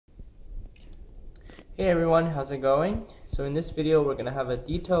Hey everyone, how's it going? So in this video we're going to have a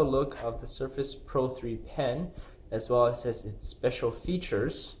detailed look of the Surface Pro 3 pen as well as its special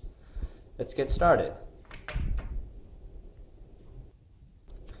features. Let's get started.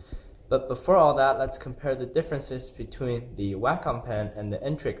 But before all that, let's compare the differences between the Wacom pen and the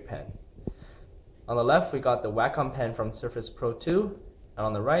n-trig pen. On the left we got the Wacom pen from Surface Pro 2, and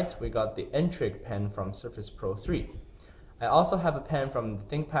on the right we got the n-trig pen from Surface Pro 3. I also have a pen from the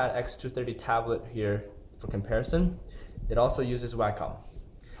ThinkPad X230 tablet here for comparison. It also uses Wacom.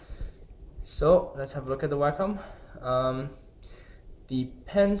 So let's have a look at the Wacom. The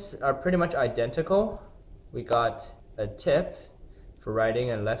pens are pretty much identical. We got a tip for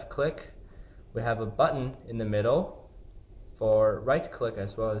writing and left click. We have a button in the middle for right click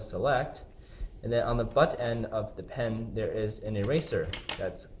as well as select. And then on the butt end of the pen there is an eraser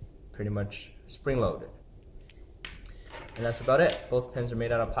that's pretty much spring loaded. And that's about it. Both pens are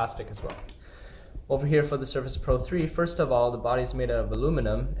made out of plastic as well. Over here for the Surface Pro 3, first of all, the body is made out of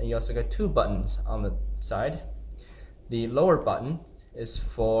aluminum, and you also got two buttons on the side. The lower button is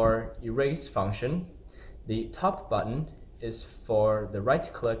for erase function. The top button is for the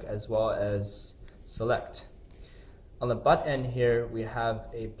right click as well as select. On the butt end here, we have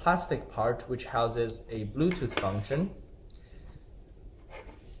a plastic part which houses a Bluetooth function.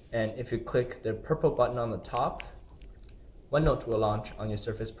 And if you click the purple button on the top, OneNote will launch on your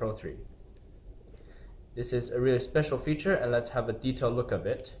Surface Pro 3. This is a really special feature, and let's have a detailed look of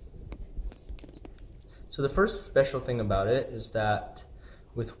it. So the first special thing about it is that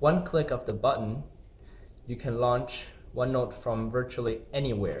with one click of the button, you can launch OneNote from virtually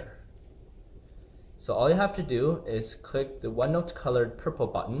anywhere. So all you have to do is click the OneNote colored purple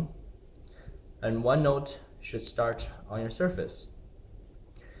button, and OneNote should start on your Surface.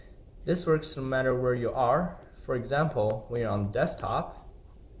 This works no matter where you are. For example, when you're on the desktop,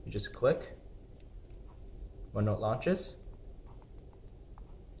 you just click, OneNote launches.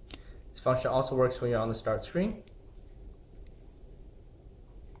 This function also works when you're on the start screen,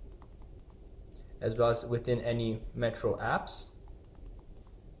 as well as within any Metro apps.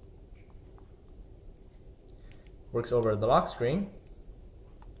 Works over the lock screen,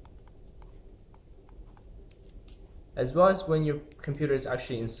 as well as when your computer is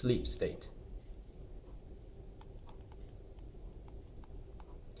actually in sleep state.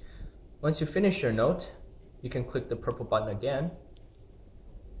 Once you finish your note, you can click the purple button again,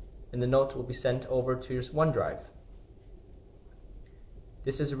 and the note will be sent over to your OneDrive.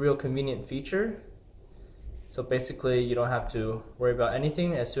 This is a real convenient feature. So basically, you don't have to worry about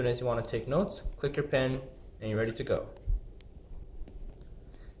anything. As soon as you want to take notes, click your pen, and you're ready to go.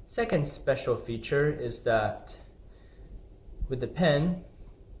 Second special feature is that with the pen,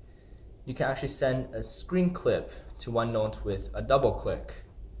 you can actually send a screen clip to OneNote with a double click.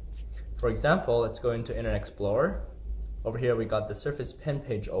 For example, let's go into Internet Explorer. Over here we got the Surface Pen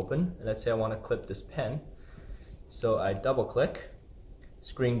page open, and let's say I want to clip this pen. So I double click,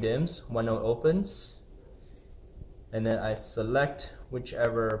 screen dims, OneNote opens, and then I select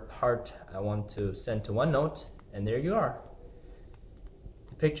whichever part I want to send to OneNote, and there you are.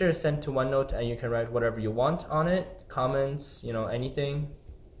 The picture is sent to OneNote, and you can write whatever you want on it, comments, anything.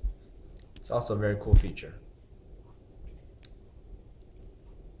 It's also a very cool feature.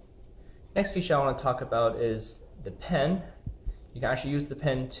 Next feature I want to talk about is the pen. You can actually use the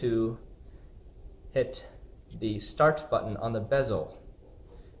pen to hit the start button on the bezel.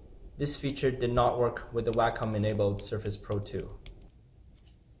 This feature did not work with the Wacom enabled Surface Pro 2.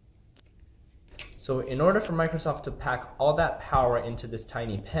 So in order for Microsoft to pack all that power into this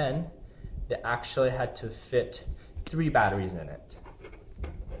tiny pen, they actually had to fit 3 batteries in it.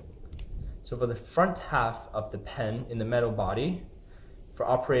 So for the front half of the pen in the metal body, for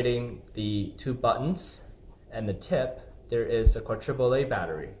operating the 2 buttons and the tip, there is a quadruple-A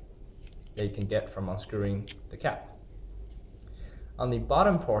battery that you can get from unscrewing the cap. On the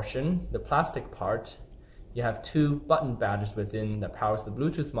bottom portion, the plastic part, you have 2 button batteries within that powers the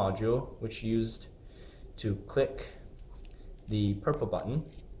Bluetooth module, which you used to click the purple button.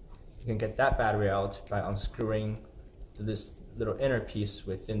 You can get that battery out by unscrewing this little inner piece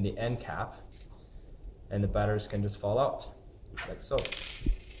within the end cap, and the batteries can just fall out, like so.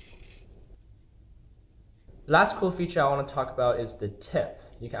 The last cool feature I want to talk about is the tip.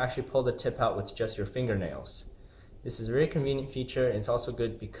 You can actually pull the tip out with just your fingernails. This is a very convenient feature, and it's also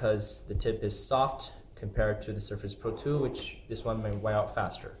good because the tip is soft compared to the Surface Pro 2, which this one may wear out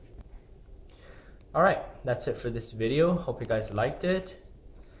faster. Alright, that's it for this video. Hope you guys liked it.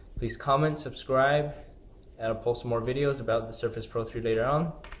 Please comment, subscribe, and I'll post more videos about the Surface Pro 3 later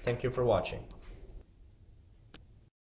on. Thank you for watching.